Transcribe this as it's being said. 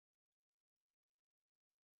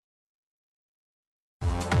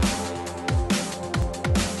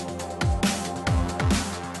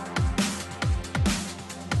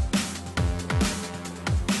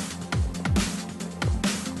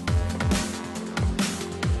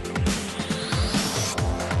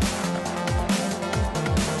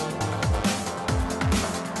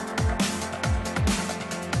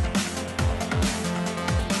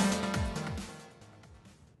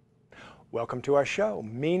Welcome to our show,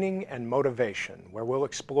 Meaning and Motivation, where we'll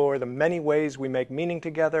explore the many ways we make meaning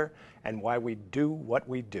together and why we do what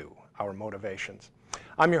we do, our motivations.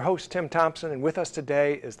 I'm your host, Tim Thompson, and with us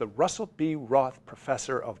today is the Russell B. Roth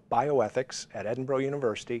Professor of Bioethics at Edinboro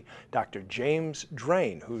University, Dr. James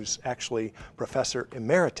Drane, who's actually Professor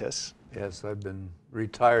Emeritus. Yes, I've been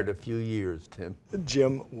retired a few years, Tim.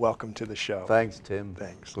 Jim, welcome to the show. Thanks, Tim.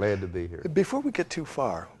 Thanks. Glad to be here. Before we get too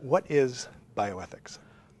far, what is bioethics?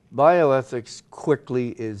 Bioethics quickly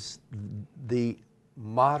is the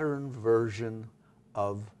modern version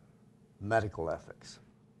of medical ethics.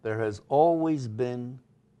 There has always been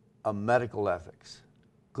a medical ethics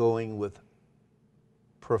going with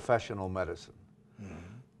professional medicine.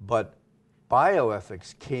 But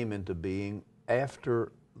bioethics came into being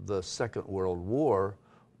after the Second World War,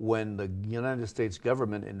 when the United States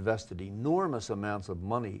government invested enormous amounts of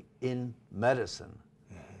money in medicine,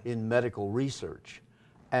 in medical research,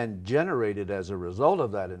 and generated as a result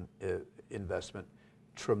of that investment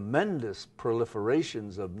tremendous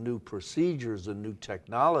proliferations of new procedures and new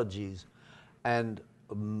technologies, and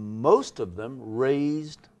most of them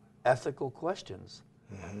raised ethical questions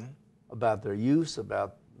about their use,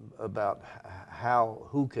 about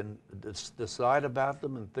who can decide about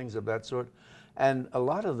them and things of that sort. And a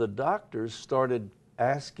lot of the doctors started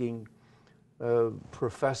asking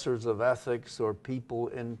professors of ethics or people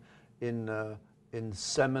in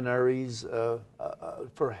seminaries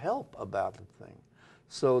for help about the thing.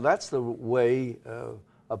 So that's the way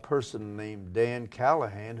a person named Dan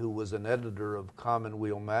Callahan, who was an editor of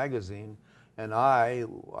Commonweal magazine, and I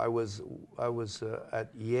was at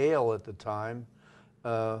Yale at the time,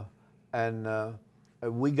 and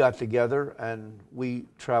we got together and we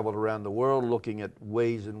traveled around the world looking at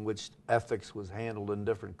ways in which ethics was handled in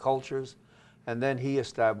different cultures. And then he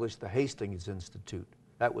established the Hastings Institute.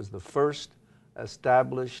 That was the first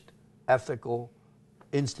established ethical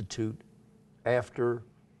institute after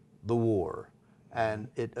the war. And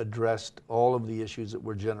it addressed all of the issues that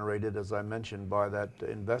were generated, as I mentioned, by that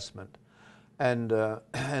investment. And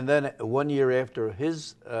then 1 year after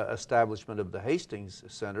his establishment of the Hastings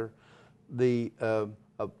Center,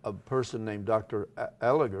 a person named Dr.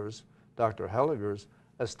 Helligers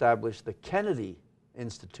established the Kennedy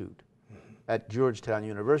Institute at Georgetown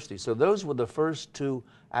University. So those were the first two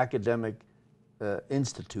academic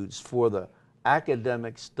institutes for the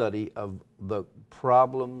academic study of the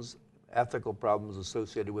problems, ethical problems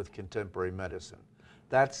associated with contemporary medicine.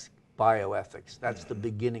 That's bioethics. That's the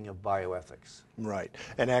beginning of bioethics. Right.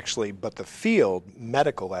 And actually, but the field,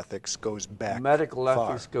 medical ethics, goes back Medical far.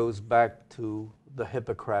 ethics goes back to the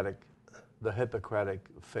Hippocratic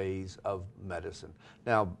phase of medicine.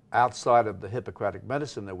 Now, outside of the Hippocratic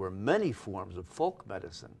medicine, there were many forms of folk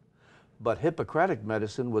medicine, but Hippocratic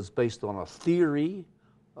medicine was based on a theory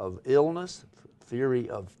of illness, theory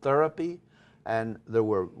of therapy, and there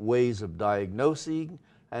were ways of diagnosing.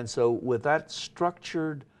 And so with that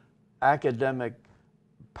structured academic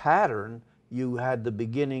pattern, you had the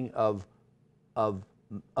beginning of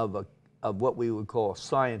what we would call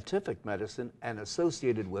scientific medicine, and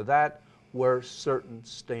associated with that were certain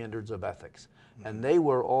standards of ethics. And they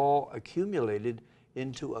were all accumulated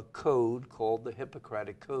into a code called the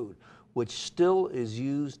Hippocratic Code, which still is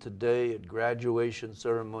used today at graduation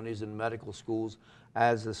ceremonies in medical schools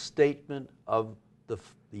as a statement of the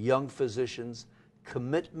young physician's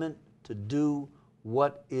commitment to do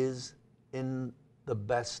what is in the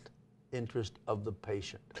best interest of the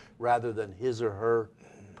patient, rather than his or her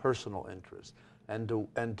personal interest, and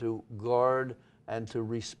to guard and to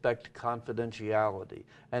respect confidentiality,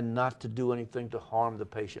 and not to do anything to harm the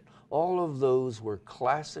patient. All of those were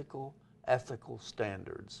classical ethical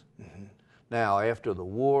standards. Now, after the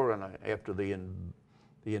war and after the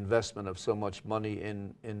investment of so much money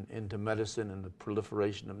into medicine and the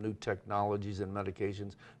proliferation of new technologies and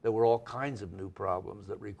medications, there were all kinds of new problems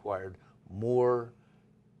that required more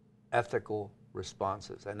ethical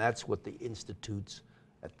responses. And that's what the institutes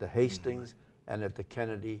at the Hastings and at the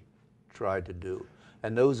Kennedy tried to do.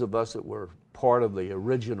 And those of us that were part of the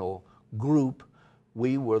original group,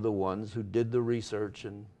 we were the ones who did the research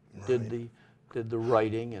and did the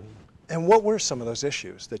writing. And what were some of those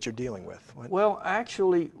issues that you're dealing with? Well,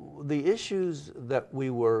 actually, the issues that we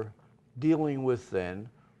were dealing with then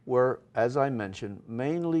were, as I mentioned,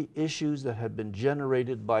 mainly issues that had been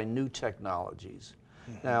generated by new technologies.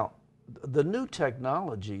 Now, the new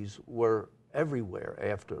technologies were everywhere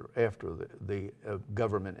after the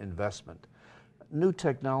government investment. New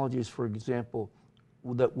technologies, for example,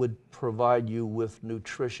 that would provide you with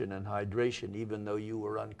nutrition and hydration even though you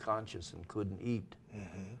were unconscious and couldn't eat.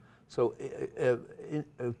 So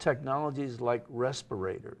technologies like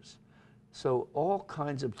respirators, So all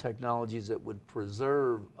kinds of technologies that would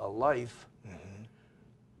preserve a life,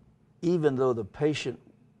 even though the patient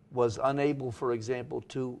was unable, for example,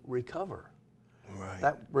 to recover. Right.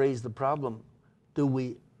 That raised the problem, do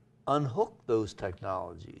we unhook those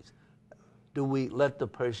technologies? Do we let the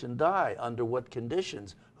patient die? Under what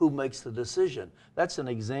conditions? Who makes the decision? That's an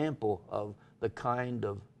example of the kind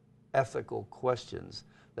of ethical questions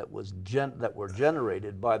that were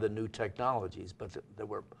generated by the new technologies, but there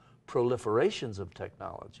were proliferations of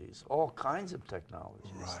technologies, all kinds of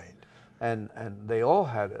technologies. Right. And they all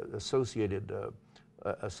had associated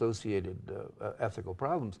ethical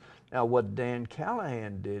problems. Now, what Dan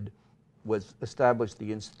Callahan did was establish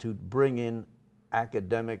the institute, bring in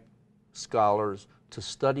academic scholars to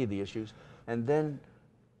study the issues, and then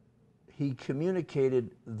he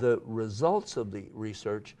communicated the results of the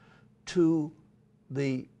research to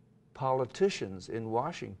the politicians in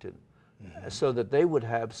Washington, so that they would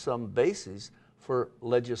have some basis for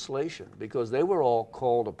legislation, because they were all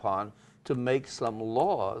called upon to make some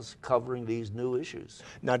laws covering these new issues.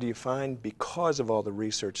 Now, do you find, because of all the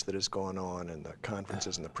research that has gone on and the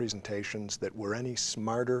conferences and the presentations, that we're any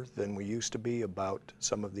smarter than we used to be about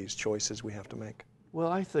some of these choices we have to make?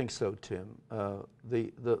 Well, I think so, Tim.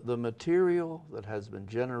 The material that has been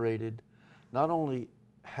generated not only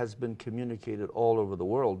has been communicated all over the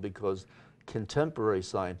world, because contemporary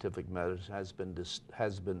scientific medicine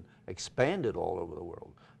has been expanded all over the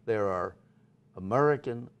world. There are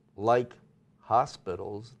American-like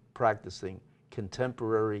hospitals practicing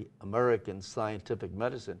contemporary American scientific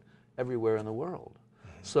medicine everywhere in the world.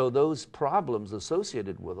 So those problems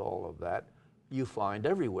associated with all of that you find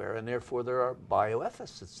everywhere, and therefore there are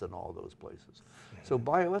bioethicists in all those places. So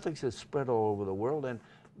bioethics is spread all over the world, and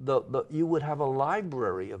you would have a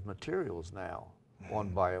library of materials now on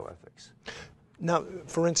bioethics. Now,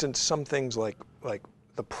 for instance, some things like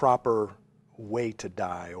the proper way to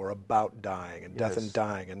die, or about dying, and death and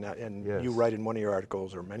dying, and you write in one of your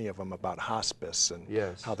articles, or many of them, about hospice and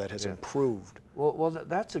how that has improved. Well,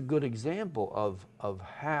 that's a good example of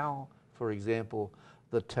how, for example,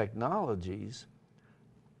 the technologies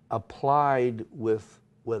applied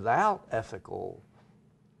without ethical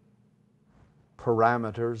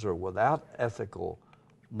parameters or without ethical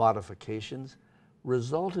modifications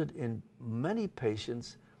resulted in many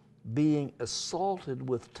patients being assaulted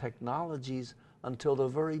with technologies until the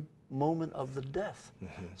very moment of the death.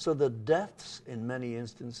 So the deaths in many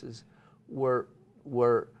instances were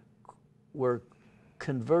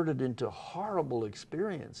converted into horrible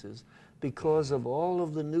experiences because of all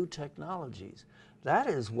of the new technologies. That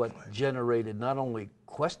is what generated not only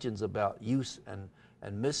questions about use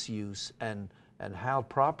and misuse and how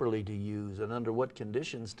properly to use and under what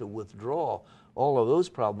conditions to withdraw. All of those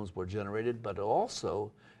problems were generated, but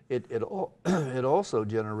also it also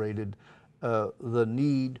generated the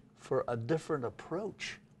need for a different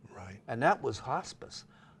approach. Right. And that was hospice.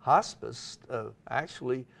 Hospice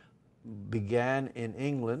actually began in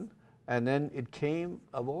England, and then it came,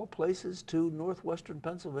 of all places, to northwestern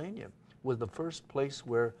Pennsylvania, was the first place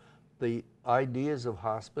where the ideas of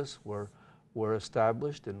hospice were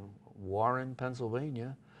established in Warren,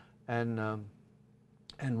 Pennsylvania, and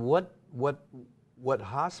what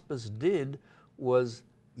hospice did was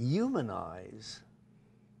humanize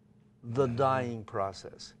the dying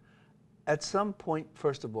process. At some point,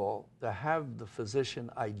 first of all, to have the physician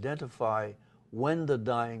identify when the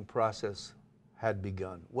dying process had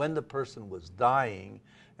begun, when the person was dying,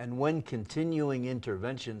 and when continuing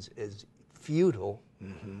interventions is futile.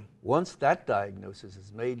 Once that diagnosis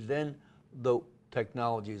is made, then the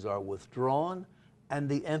technologies are withdrawn, and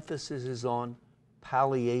the emphasis is on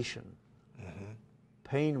palliation,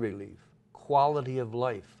 pain relief, quality of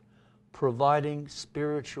life, providing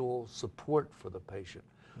spiritual support for the patient,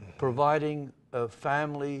 providing a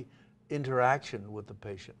family interaction with the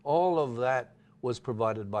patient. All of that was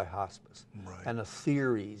provided by hospice, and the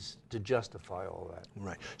theories to justify all that.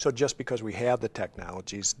 Right. So just because we have the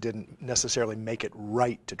technologies didn't necessarily make it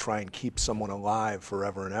right to try and keep someone alive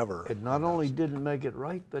forever and ever. It not only didn't make it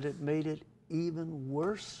right, but it made it even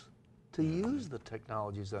worse to use the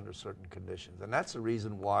technologies under certain conditions. And that's the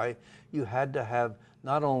reason why you had to have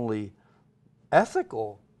not only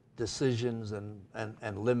ethical decisions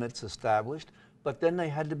and limits established, but then they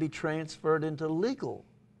had to be transferred into legal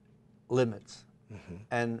limits.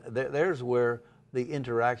 And there's where the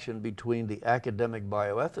interaction between the academic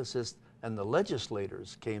bioethicists and the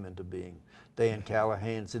legislators came into being. Dan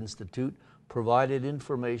Callahan's institute provided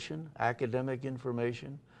information, academic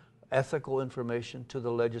information, ethical information to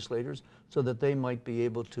the legislators so that they might be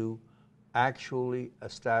able to actually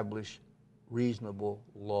establish reasonable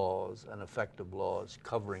laws and effective laws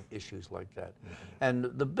covering issues like that. And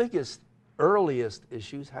the biggest, earliest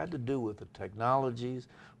issues had to do with the technologies,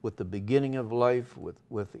 with the beginning of life,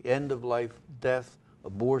 with the end of life, death,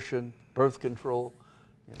 abortion, birth control.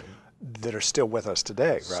 That are still with us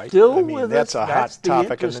today, right? Still I mean, with that's us. a hot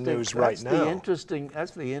topic in the news right now. That's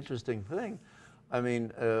the interesting thing. I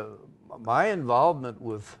mean, my involvement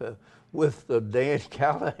with Dan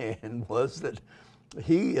Callahan was that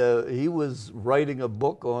he was writing a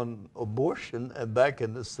book on abortion back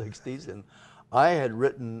in the 60s, and I had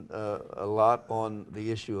written a lot on the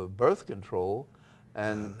issue of birth control,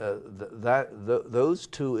 and those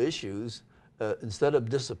two issues, instead of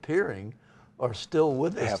disappearing, are still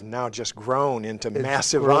with us. They have now just grown into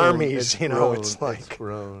massive armies. It's like it's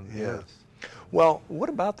grown. Yeah. Yes. Well, what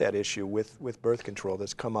about that issue with birth control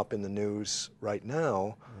that's come up in the news right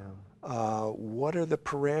now? What are the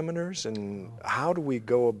parameters, and how do we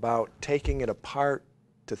go about taking it apart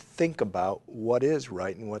to think about what is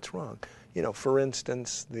right and what's wrong? For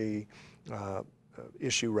instance, the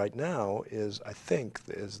issue right now is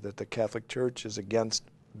that the Catholic Church is against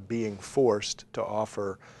being forced to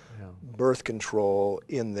offer birth control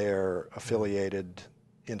in their affiliated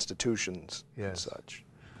institutions and such.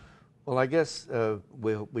 Well, I guess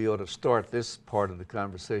we ought to start this part of the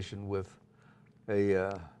conversation with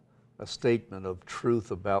a statement of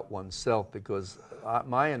truth about oneself, because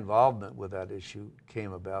my involvement with that issue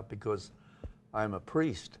came about because I'm a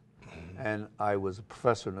priest, and I was a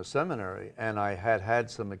professor in a seminary, and I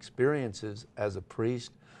had some experiences as a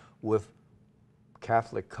priest with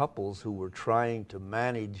Catholic couples who were trying to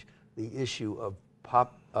manage the issue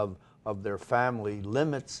of their family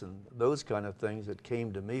limits and those kind of things that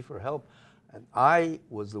came to me for help. And I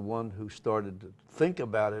was the one who started to think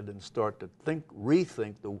about it and start to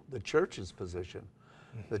rethink the church's position.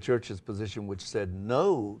 The church's position which said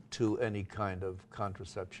no to any kind of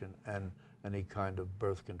contraception and any kind of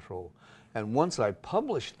birth control. And once I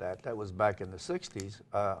published that was back in the 60s,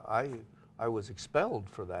 I was expelled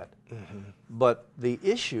for that. But the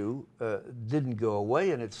issue didn't go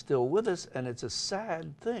away, and it's still with us, and it's a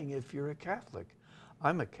sad thing if you're a Catholic.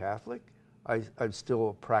 I'm a Catholic. I'm still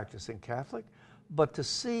a practicing Catholic. But to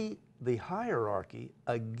see the hierarchy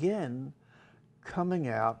again coming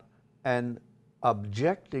out and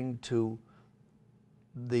objecting to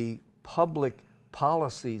the public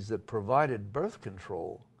policies that provided birth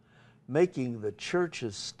control, making the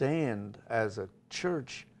church's stand as a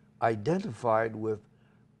church identified with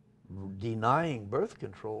denying birth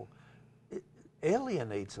control, it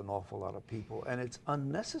alienates an awful lot of people, and it's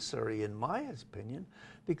unnecessary in my opinion,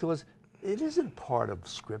 because it isn't part of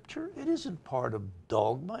Scripture, it isn't part of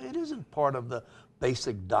dogma, it isn't part of the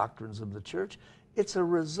basic doctrines of the church. It's a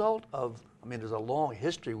result of, there's a long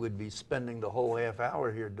history. We'd be spending the whole half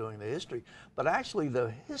hour here doing the history, but actually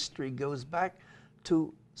the history goes back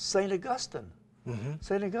to St. Augustine.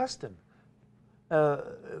 St. Augustine,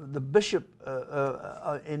 the bishop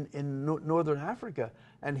in Northern Africa,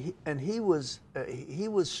 and he was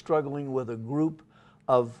struggling with a group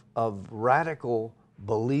of radical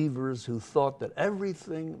believers who thought that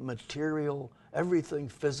everything material, everything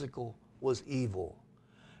physical was evil.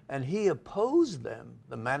 And he opposed them,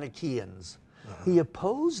 the Manichaeans. He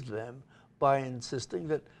opposed them by insisting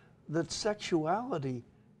that sexuality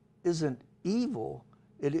isn't evil.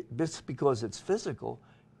 It's because it's physical.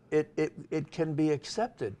 It can be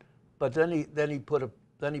accepted. But then he put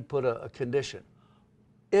a condition: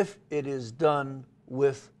 if it is done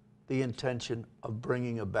with the intention of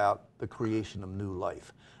bringing about the creation of new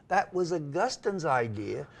life. That was Augustine's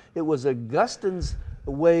idea. It was Augustine's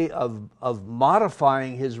way of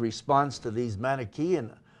modifying his response to these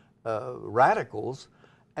Manichaean radicals,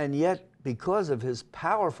 and yet because of his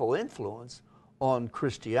powerful influence on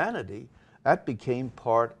Christianity, that became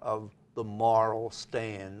part of the moral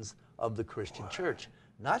stands of the Christian church.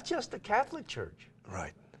 Not just the Catholic Church.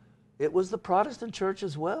 Right. It was the Protestant church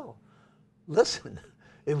as well. Listen,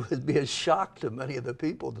 it would be a shock to many of the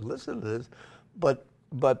people to listen to this, but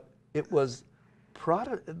it was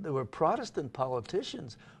there were Protestant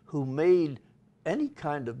politicians who made any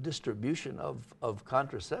kind of distribution of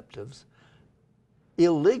contraceptives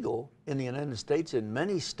illegal in the United States, in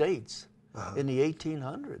many states, in the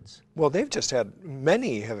 1800s. Well,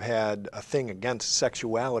 many have had a thing against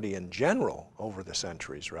sexuality in general over the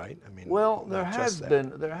centuries, right? Well, there has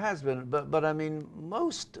been, but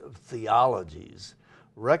most theologies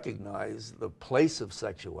recognize the place of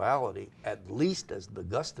sexuality, at least as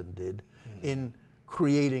Augustine did, in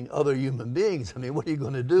creating other human beings. What are you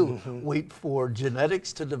going to do? Wait for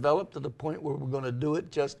genetics to develop to the point where we're going to do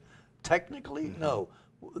it just technically? No.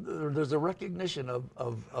 there's a recognition of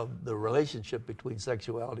the relationship between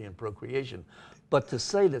sexuality and procreation, but to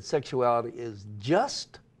say that sexuality is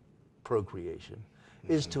just procreation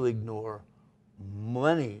is to ignore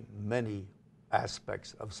many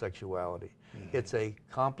aspects of sexuality. It's a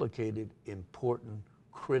complicated, important,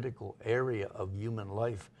 critical area of human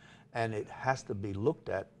life, and it has to be looked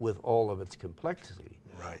at with all of its complexity.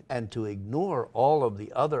 Right. And to ignore all of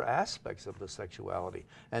the other aspects of the sexuality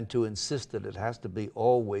and to insist that it has to be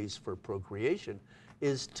always for procreation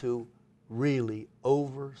is to really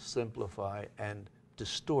oversimplify and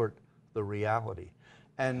distort the reality.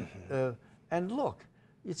 And look,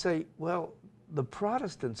 you'd say, well, the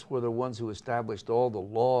Protestants were the ones who established all the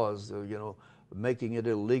laws, making it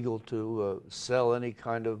illegal to sell any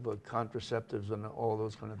kind of contraceptives and all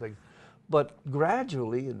those kind of things. But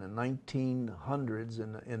gradually, in the 1900s,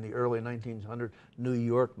 in the early 1900s, New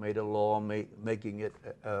York made a law making it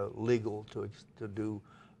legal to do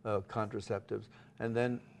contraceptives, and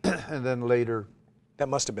then later. That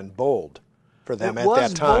must have been bold for them at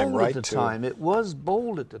that time, right? It was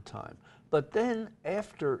bold at the time. But then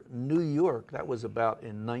after New York, that was about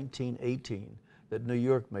in 1918 that New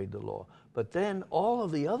York made the law. But then all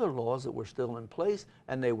of the other laws that were still in place,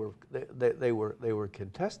 and they were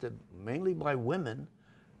contested mainly by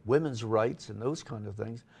women's rights and those kind of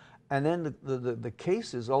things. And then the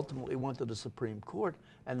cases ultimately went to the Supreme Court,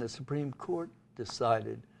 and the Supreme Court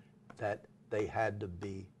decided that they had to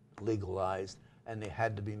be legalized and they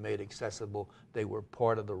had to be made accessible. They were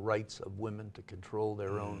part of the rights of women to control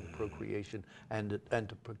their own procreation and to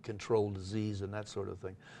control disease and that sort of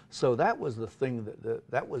thing. So that was the thing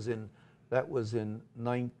that was in the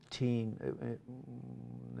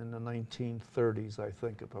 1930s, I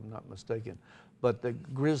think, if I'm not mistaken. But the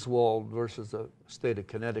Griswold versus the state of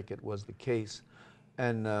Connecticut was the case.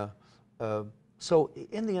 And so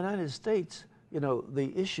in the United States,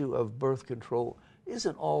 the issue of birth control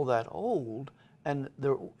isn't all that old, and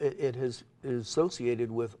it is associated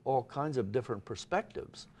with all kinds of different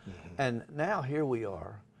perspectives. And now here we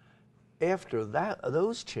are, after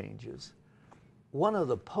those changes, one of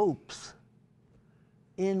the popes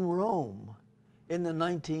in Rome in the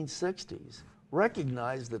 1960s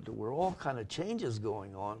recognized that there were all kind of changes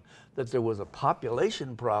going on, that there was a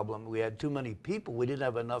population problem. We had too many people. We didn't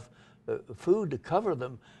have enough food to cover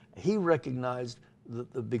them. He recognized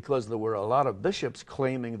that because there were a lot of bishops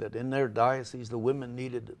claiming that in their diocese the women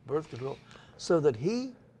needed birth control, so that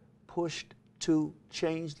he pushed to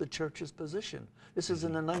change the church's position. This is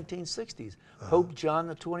in the 1960s. Pope John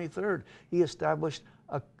the 23rd, he established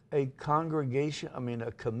a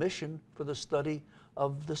commission for the study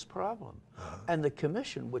of this problem. And the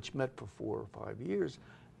commission, which met for 4 or 5 years,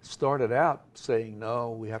 started out saying,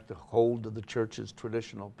 no, we have to hold to the church's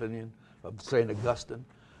traditional opinion of St. Augustine.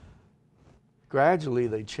 Gradually,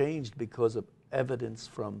 they changed because of evidence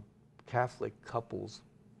from Catholic couples.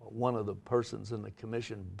 One of the persons in the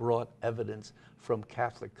commission brought evidence from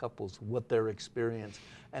Catholic couples, what their experience,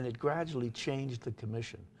 and it gradually changed the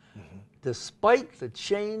commission. Despite the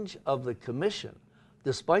change of the commission,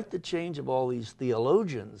 despite the change of all these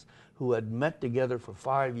theologians who had met together for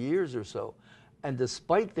 5 years or so, and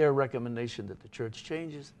despite their recommendation that the church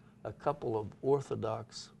changes, a couple of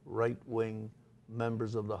Orthodox right-wing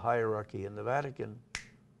members of the hierarchy in the Vatican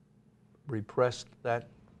repressed that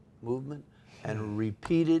movement and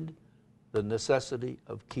repeated the necessity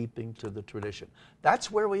of keeping to the tradition.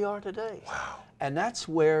 That's where we are today. Wow. And that's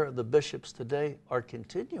where the bishops today are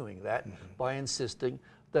continuing that by insisting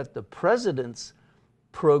that the president's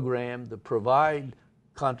program to provide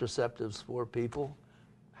contraceptives for people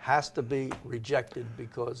has to be rejected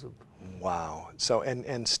because of... Wow. So,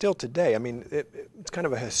 and still today, I mean, it's kind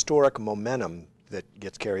of a historic momentum that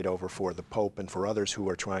gets carried over for the Pope and for others who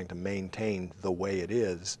are trying to maintain the way it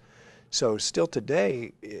is. So still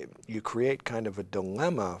today, you create kind of a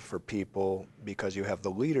dilemma for people because you have the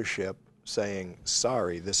leadership saying,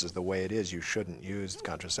 sorry, this is the way it is, you shouldn't use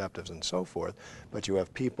contraceptives and so forth, but you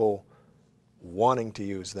have people wanting to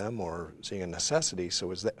use them or seeing a necessity.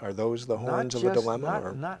 So are those the horns of a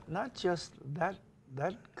dilemma? Not just that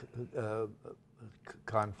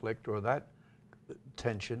conflict or that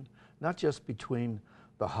tension, not just between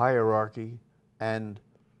the hierarchy and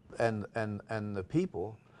the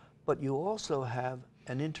people, but you also have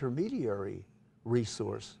an intermediary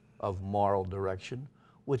resource of moral direction,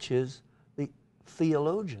 which is the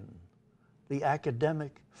theologian, the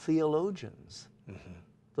academic theologians,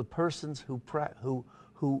 the persons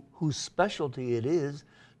whose specialty it is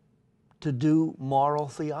to do moral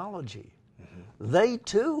theology. They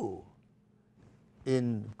too,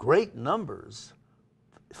 in great numbers,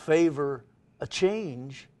 favor a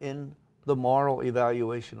change in the moral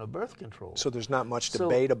evaluation of birth control. So there's not much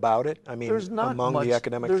debate about it? I mean, among the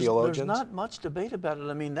academic theologians? There's not much debate about it.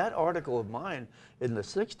 I mean, that article of mine in the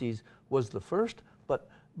 60s was the first,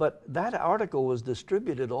 but that article was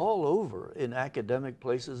distributed all over in academic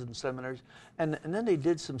places and seminaries. And then they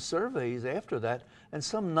did some surveys after that, and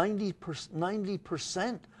some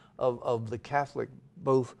 90% of the Catholic,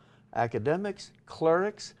 both academics,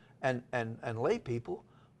 clerics, and lay people,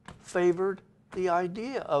 favored the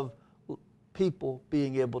idea of people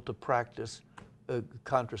being able to practice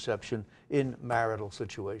contraception in marital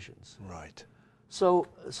situations. Right. So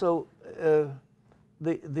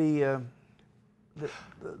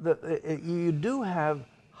you do have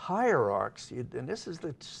hierarchs, and this is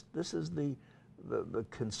the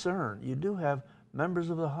concern. You do have members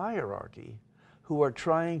of the hierarchy who are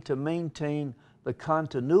trying to maintain the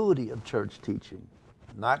continuity of church teaching,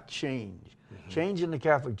 not change. Mm-hmm. Change in the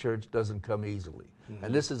Catholic Church doesn't come easily, mm-hmm.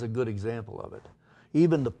 and this is a good example of it.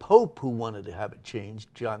 Even the Pope who wanted to have it changed,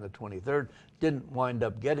 John the 23rd, didn't wind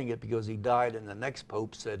up getting it because he died, and the next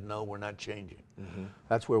Pope said, no, we're not changing. Mm-hmm.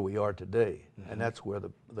 That's where we are today, mm-hmm. and that's where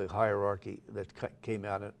the hierarchy that came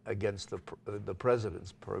out against the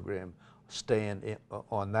president's program stand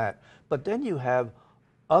on that. But then you have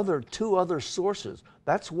two other sources.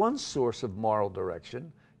 That's one source of moral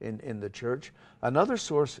direction in the church. Another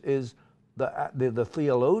source is the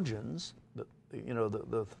theologians,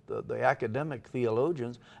 the academic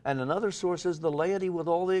theologians, and another source is the laity with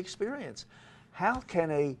all the experience. How can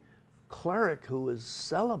a cleric who is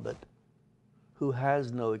celibate, who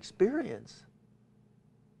has no experience,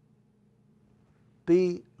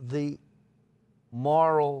 be the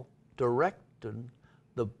moral director,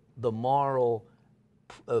 the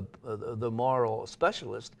moral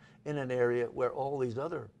specialist in an area where all these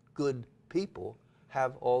other good people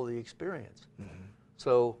have all the experience? Mm-hmm.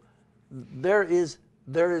 So there is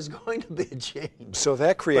going to be a change. So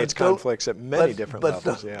that creates conflicts at many different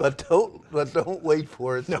levels. Yeah. But don't wait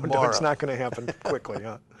for it tomorrow. No, it's not going to happen quickly.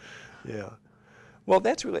 Huh? Yeah. Well,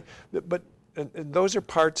 that's really. But those are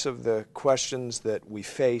parts of the questions that we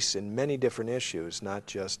face in many different issues, not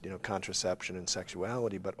just contraception and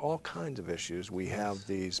sexuality, but all kinds of issues. We have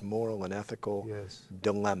these moral and ethical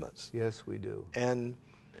dilemmas. Yes, we do. And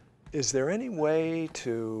is there any way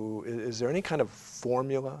is there any kind of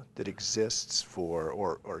formula that exists for,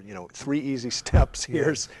 or 3 easy steps?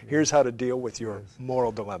 Here's how to deal with your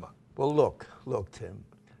moral dilemma. Well, look, Tim.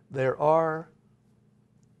 There are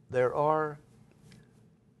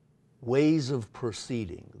ways of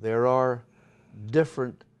proceeding. There are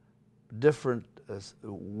different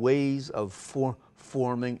ways of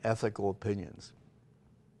forming ethical opinions.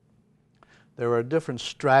 There are different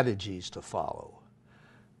strategies to follow.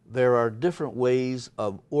 There are different ways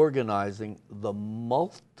of organizing the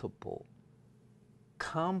multiple,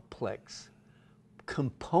 complex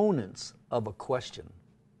components of a question,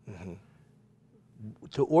 mm-hmm.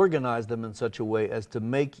 to organize them in such a way as to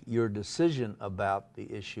make your decision about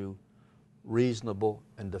the issue reasonable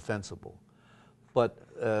and defensible. But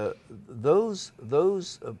those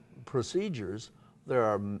procedures, there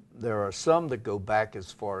are some that go back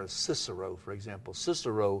as far as Cicero, for example.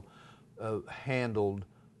 Cicero handled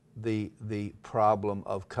the problem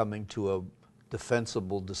of coming to a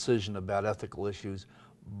defensible decision about ethical issues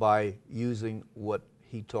by using what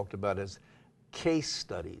he talked about as case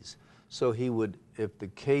studies. So he would, if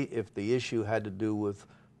the issue had to do with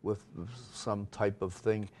some type of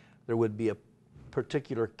thing, there would be a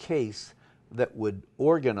particular case that would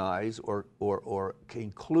organize or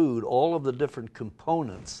include all of the different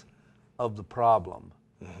components of the problem.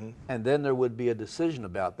 Mm-hmm. And then there would be a decision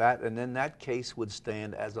about that, and then that case would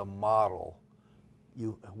stand as a model.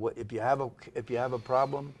 If you have a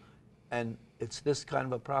problem, and it's this kind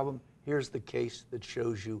of a problem, here's the case that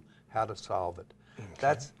shows you how to solve it. Okay.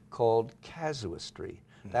 That's called casuistry.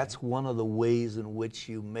 Mm-hmm. That's one of the ways in which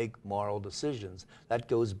you make moral decisions. That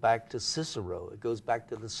goes back to Cicero. It goes back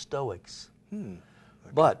to the Stoics. Okay.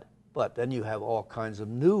 But then you have all kinds of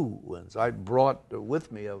new ones. I brought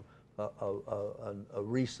with me a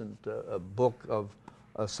recent book of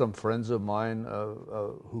some friends of mine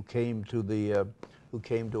who came to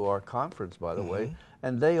our conference, by the mm-hmm. way,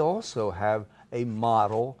 and they also have a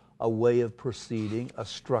model, a way of proceeding, a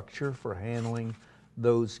structure for handling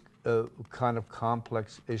those kind of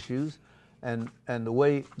complex issues, and the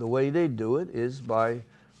way they do it is by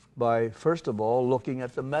first of all looking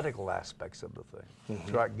at the medical aspects of the thing,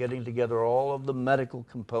 mm-hmm. Getting together all of the medical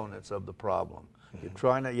components of the problem.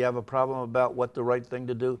 Mm-hmm. You have a problem about what the right thing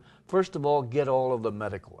to do. First of all, get all of the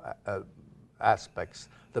medical aspects,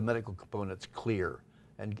 the medical components clear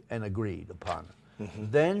and agreed upon.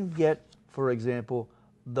 Mm-hmm. Then get, for example,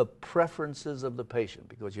 the preferences of the patient,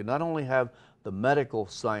 because you not only have the medical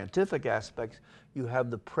scientific aspects, you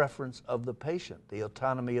have the preference of the patient, the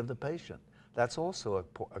autonomy of the patient. That's also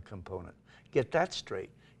a component. Get that straight.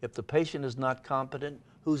 If the patient is not competent,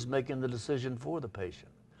 who's making the decision for the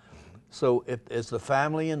patient? So is the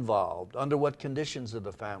family involved? Under what conditions are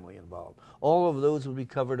the family involved? All of those would be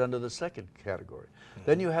covered under the second category.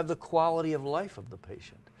 Then you have the quality of life of the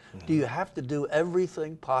patient. Do you have to do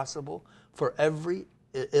everything possible for every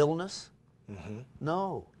illness?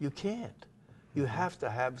 No, you can't. You have to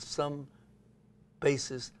have some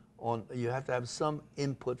basis on, you have to have some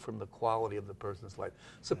input from the quality of the person's life.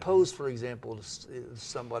 Suppose, for example,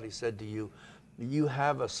 somebody said to you, you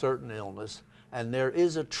have a certain illness and there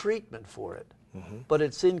is a treatment for it, but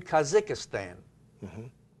it's in Kazakhstan.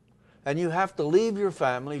 And you have to leave your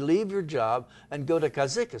family, leave your job, and go to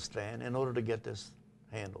Kazakhstan in order to get this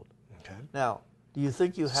handled. Now, do you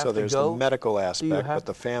think you have to go? So there's the medical aspect, but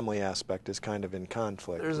the family aspect is kind of in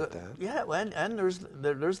conflict with that. Yeah, and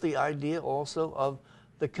there's the idea also of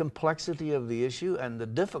the complexity of the issue and the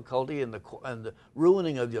difficulty and the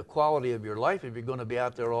ruining of the quality of your life if you're going to be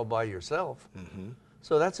out there all by yourself.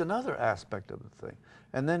 So that's another aspect of the thing.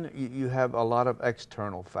 And then you have a lot of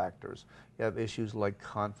external factors. You have issues like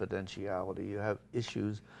confidentiality. You have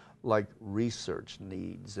issues like research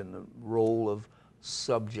needs and the role of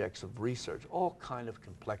subjects of research, all kind of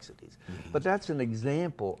complexities. But that's an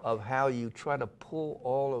example of how you try to pull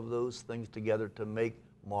all of those things together to make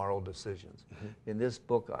moral decisions. In this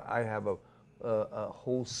book, I have a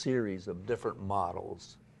whole series of different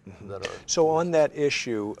models that are... So on that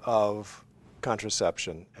issue of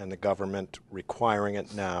contraception and the government requiring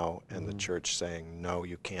it now and the church saying, no,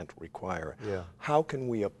 you can't require it, how can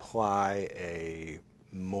we apply a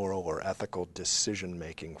moral or ethical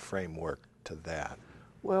decision-making framework to that?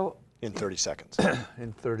 Well, in 30 seconds.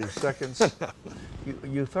 In 30 seconds,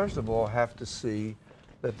 you first of all have to see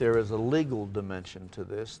that there is a legal dimension to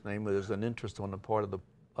this. Namely, there's an interest on the part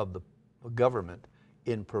of the government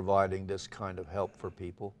in providing this kind of help for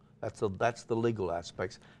people. That's the legal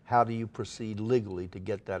aspects. How do you proceed legally to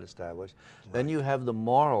get that established? Then you have the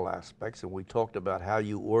moral aspects, and we talked about how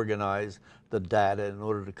you organize the data in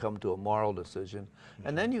order to come to a moral decision.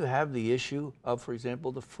 And then you have the issue of, for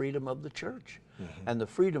example, the freedom of the church. And the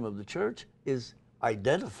freedom of the church is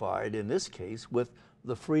identified, in this case, with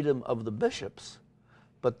the freedom of the bishops.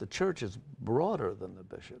 But the church is broader than the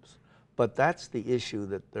bishops. But that's the issue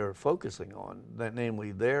that they're focusing on, that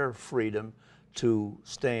namely their freedom to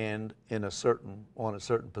stand in on a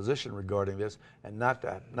certain position regarding this, and not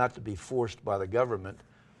to be forced by the government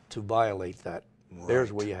to violate that. Right.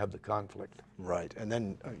 There's where you have the conflict. Right, and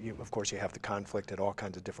then of course you have the conflict at all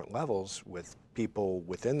kinds of different levels with people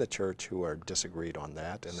within the church who are disagreed on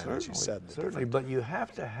that, and then as you said, certainly. But you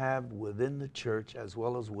have to have within the church as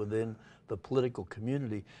well as within the political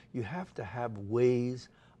community, you have to have ways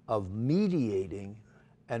of mediating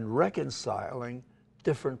and reconciling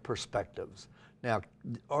different perspectives. Now,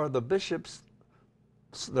 are the bishops,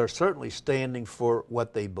 they're certainly standing for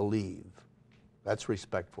what they believe. That's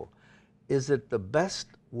respectful. Is it the best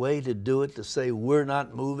way to do it to say we're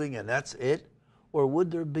not moving and that's it? Or would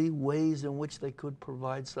there be ways in which they could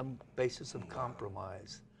provide some basis of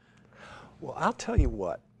compromise? Well, I'll tell you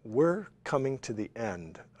what. We're coming to the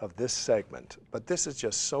end of this segment, but this is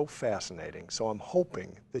just so fascinating, so I'm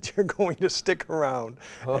hoping that you're going to stick around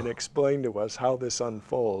and explain to us how this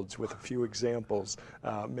unfolds with a few examples.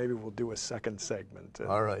 Maybe we'll do a second segment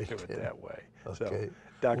and do it that way. Okay. So,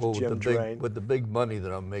 Dr. Jim Drane. With the big money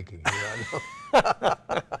that I'm making here,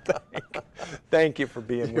 I know. Thank you for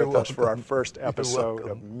being with us for our first episode welcome.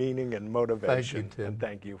 of Meaning and Motivation. Thank you, Tim. And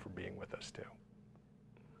thank you for being with us, too.